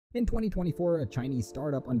In 2024, a Chinese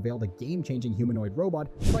startup unveiled a game-changing humanoid robot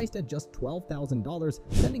priced at just $12,000,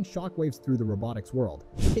 sending shockwaves through the robotics world.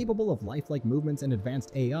 Capable of lifelike movements and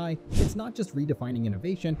advanced AI, it's not just redefining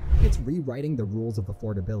innovation, it's rewriting the rules of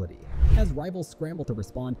affordability. As rivals scramble to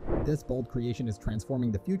respond, this bold creation is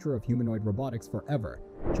transforming the future of humanoid robotics forever.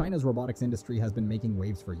 China's robotics industry has been making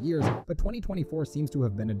waves for years, but 2024 seems to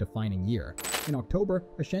have been a defining year. In October,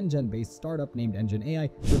 a Shenzhen-based startup named Engine AI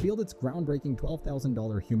revealed its groundbreaking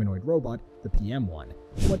 $12,000 humanoid robot, the PM1.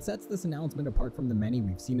 What sets this announcement apart from the many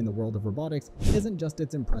we've seen in the world of robotics isn't just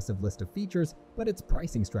its impressive list of features, but its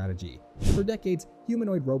pricing strategy. For decades,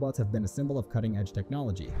 humanoid robots have been a symbol of cutting-edge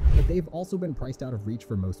technology, but they've also been priced out of reach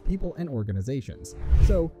for most people and organizations.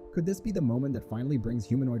 So, could this be the moment that finally brings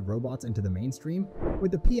humanoid robots into the mainstream?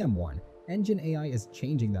 With the PM1, Engine AI is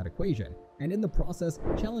changing that equation, and in the process,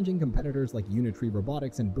 challenging competitors like Unitree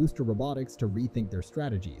Robotics and Booster Robotics to rethink their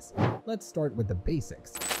strategies. Let's start with the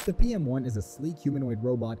basics. The PM1 is a sleek humanoid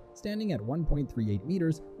robot standing at 1.38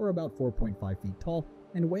 meters, or about 4.5 feet tall,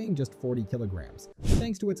 and weighing just 40 kilograms.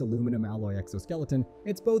 Thanks to its aluminum alloy exoskeleton,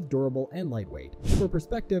 it's both durable and lightweight. For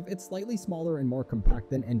perspective, it's slightly smaller and more compact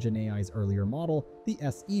than Engine AI's earlier model, the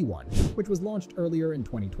SE1, which was launched earlier in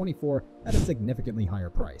 2024 at a significantly higher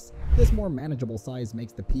price. This more manageable size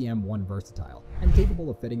makes the PM1 versatile and capable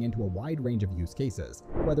of fitting into a wide range of use cases.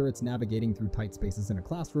 Whether it's navigating through tight spaces in a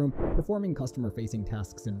classroom, performing customer-facing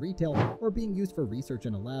tasks in retail, or being used for research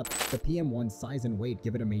in a lab, the PM1's size and weight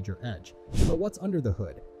give it a major edge. But what's under the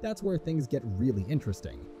hood? That's where things get really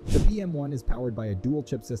interesting. The PM1 is powered by a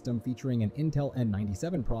dual-chip system featuring an Intel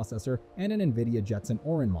N97 processor and an NVIDIA Jetson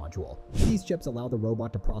Orin module. These chips allow the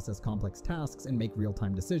robot to process complex tasks and make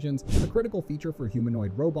real-time decisions, a critical feature for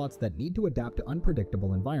humanoid robots that need to adapt to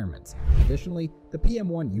unpredictable environments. Additionally, the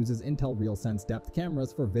PM1 uses Intel RealSense depth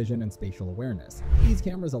cameras for vision and spatial awareness. These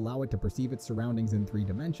cameras allow it to perceive its surroundings in 3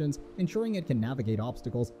 dimensions, ensuring it can navigate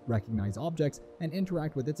obstacles, recognize objects, and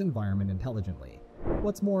interact with its environment intelligently.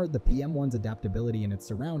 What's more, the PM1's adaptability in its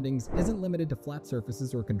surroundings isn't limited to flat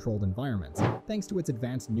surfaces or controlled environments. Thanks to its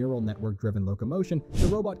advanced neural network-driven locomotion, the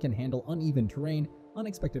robot can handle uneven terrain,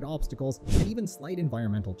 unexpected obstacles, and even slight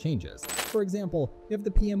environmental changes. For example, if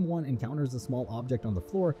the PM1 encounters a small object on the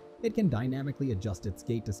floor, it can dynamically adjust its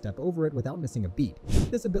gait to step over it without missing a beat.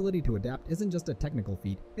 This ability to adapt isn't just a technical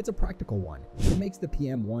feat, it's a practical one. It makes the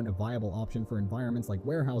PM1 a viable option for environments like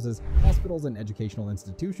warehouses, hospitals, and educational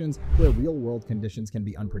institutions where real-world conditions can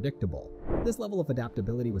be unpredictable. This level of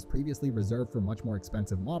adaptability was previously reserved for much more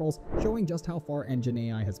expensive models, showing just how far Engine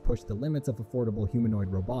AI has pushed the limits of affordable humanoid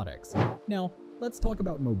robotics. Now, let's talk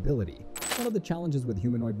about mobility. One of the challenges with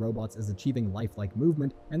humanoid robots is achieving lifelike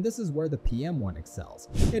movement, and this is where the PM1 excels.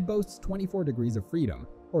 It boasts 24 degrees of freedom,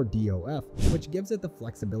 or DOF, which gives it the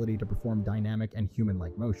flexibility to perform dynamic and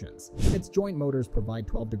human-like motions. Its joint motors provide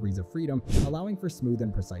 12 degrees of freedom, allowing for smooth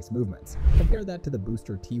and precise movements. Compare that to the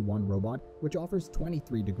Booster T1 robot, which offers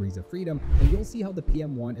 23 degrees of freedom, and you'll see how the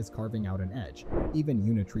PM1 is carving out an edge. Even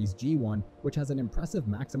Unitree's G1, which has an impressive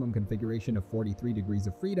maximum configuration of 43 degrees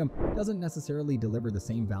of freedom, doesn't necessarily deliver the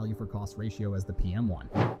same value for cost ratio as the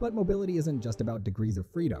PM1. But mobility isn't just about degrees of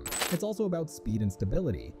freedom, it's also about speed and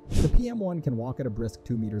stability. The PM1 can walk at a brisk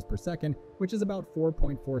 2 meters per second, which is about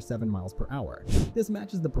 4.47 miles per hour. This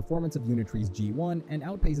matches the performance of Unitree's G1 and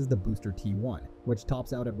outpaces the Booster T1, which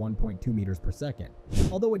tops out at 1.2 meters per second.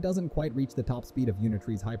 Although it doesn't quite reach the top speed of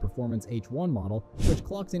Unitree's high-performance H1 model, which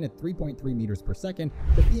clocks in at 3.3 meters per second,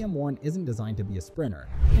 the PM1 isn't designed to be a sprinter.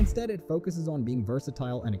 Instead, it focuses on being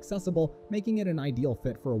versatile and accessible, making it an ideal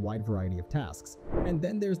fit for a wide variety of tasks. And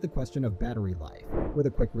then there's the question of battery life. With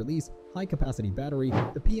a quick release, high-capacity battery,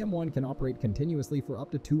 the PM1 can operate continuously for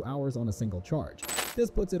up to 2 hours on a single charge.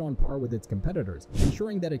 This puts it on par with its competitors,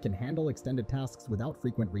 ensuring that it can handle extended tasks without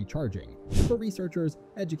frequent recharging. For researchers,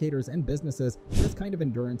 educators, and businesses, this kind of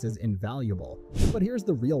endurance is invaluable. But here's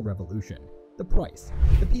the real revolution. The price.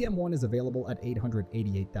 The PM1 is available at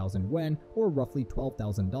 888,000 yuan, or roughly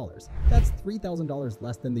 $12,000. That's $3,000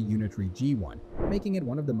 less than the Unitree G1, making it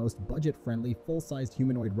one of the most budget-friendly, full-sized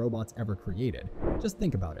humanoid robots ever created. Just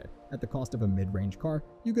think about it. At the cost of a mid-range car,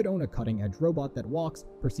 you could own a cutting-edge robot that walks,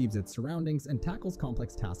 perceives its surroundings, and tackles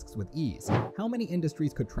complex tasks with ease. How many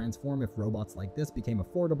industries could transform if robots like this became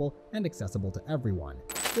affordable and accessible to everyone?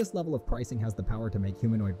 This level of pricing has the power to make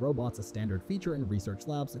humanoid robots a standard feature in research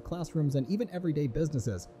labs, classrooms, and even everyday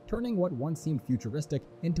businesses, turning what once seemed futuristic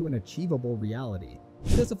into an achievable reality.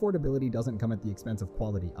 This affordability doesn't come at the expense of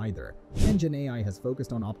quality either. Engine AI has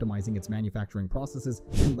focused on optimizing its manufacturing processes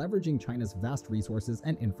and leveraging China's vast resources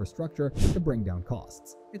and infrastructure to bring down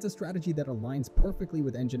costs. It's a strategy that aligns perfectly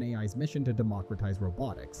with Engine AI's mission to democratize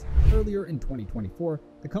robotics. Earlier in 2024,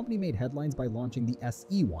 the company made headlines by launching the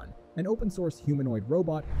SE1, an open-source humanoid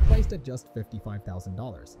robot priced at just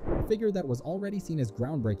 $55,000, a figure that was already seen as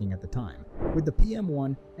groundbreaking at the time. With the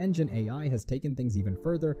PM1, Engine AI has taken things even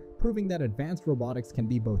further, proving that advanced robotics can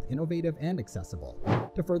be both innovative and accessible.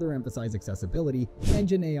 To further emphasize accessibility,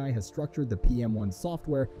 Engine AI has structured the PM1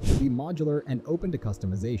 software to be modular and open to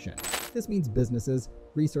customization. This means businesses,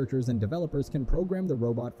 researchers, and developers can program the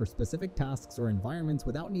robot for specific tasks or environments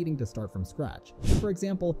without needing to start from scratch. For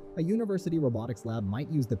example, a university robotics lab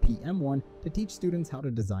might use the PM1 to teach students how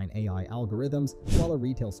to design AI algorithms, while a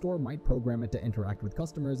retail store might program it to interact with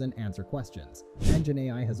customers and answer questions. Engine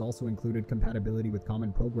AI has also included compatibility with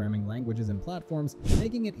common programming languages and platforms,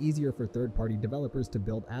 making it easier for third-party developers to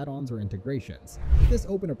build add-ons or integrations. This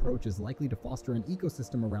open approach is likely to foster an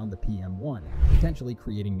ecosystem around the PM1, potentially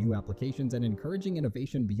creating new applications and encouraging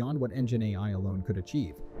innovation beyond what Engine AI alone could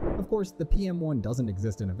achieve. Of course, the PM1 doesn't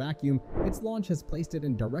exist in a vacuum. Its launch has placed it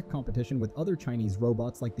in direct competition with other Chinese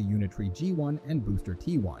robots like the Unitree G1 and Booster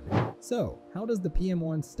T1. So, how does the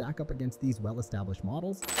PM1 stack up against these well-established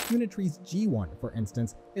models? Unitree's G1, for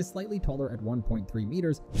instance, is slightly taller at 1.3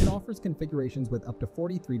 meters and offers configurations with up to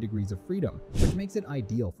 43 degrees of freedom, which makes it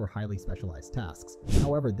ideal for highly specialized tasks.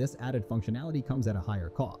 However, this added functionality comes at a higher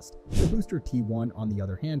cost. The Booster T1, on the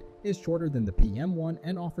other hand, is shorter than the PM1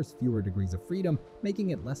 and offers fewer degrees of freedom,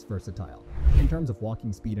 making it less versatile. In terms of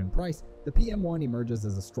walking speed and price, the PM1 emerges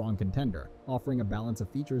as a strong contender, offering a balance of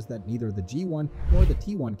features that neither the G1 nor the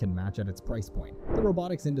T1 can match at its price point. The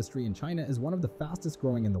robotics industry in China is one of the fastest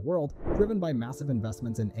growing in the world, driven by massive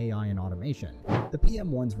investments in AI and automation. The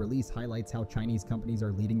PM1's release highlights how Chinese companies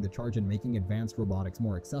are leading the charge in making advanced robotics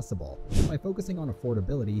more accessible. By focusing on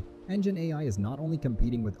affordability, Engine AI is not only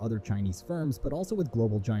competing with other Chinese firms, but also with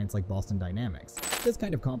global giants like Boston Dynamics. This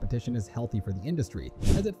kind of competition is healthy for the industry,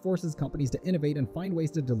 as it forces companies to innovate and find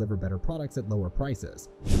ways to deliver better products at lower prices.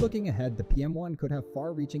 Looking ahead, the PM1 could have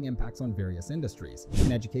far-reaching impacts on various industries.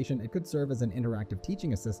 In education, it could serve as an interactive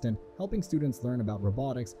teaching assistant, helping students learn about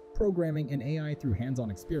robotics, programming, and AI through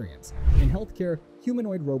hands-on experience. In healthcare,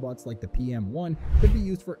 humanoid robots like the PM1 could be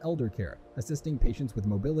used for elder care, assisting patients with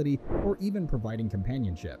mobility, or even providing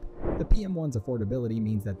companionship. The PM1's affordability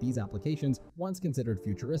means that these applications, once considered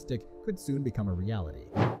futuristic, could soon become a reality.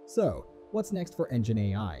 So, what's next for Engine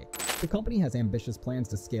AI? The company has ambitious plans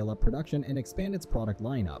to scale up production and expand its product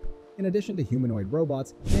lineup. In addition to humanoid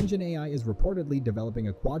robots, Engine AI is reportedly developing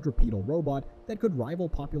a quadrupedal robot that could rival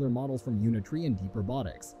popular models from Unitree and Deep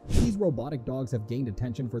Robotics. These robotic dogs have gained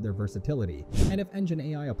attention for their versatility, and if Engine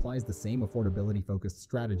AI applies the same affordability-focused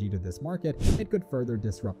strategy to this market, it could further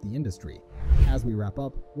disrupt the industry. As we wrap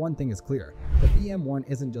up, one thing is clear: the PM1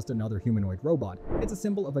 isn't just another humanoid robot, it's a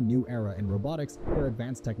symbol of a new era in robotics where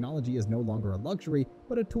advanced technology is no longer a luxury,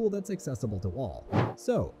 but a tool that's accessible to all.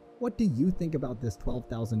 So, what do you think about this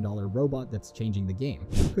 $12,000 robot that's changing the game?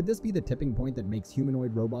 Could this be the tipping point that makes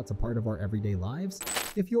humanoid robots a part of our everyday lives?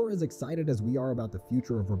 If you're as excited as we are about the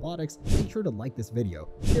future of robotics, make sure to like this video,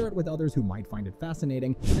 share it with others who might find it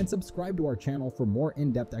fascinating, and subscribe to our channel for more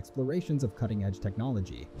in-depth explorations of cutting-edge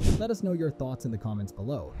technology. Let us know your thoughts in the comments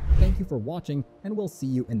below. Thank you for watching, and we'll see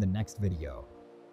you in the next video.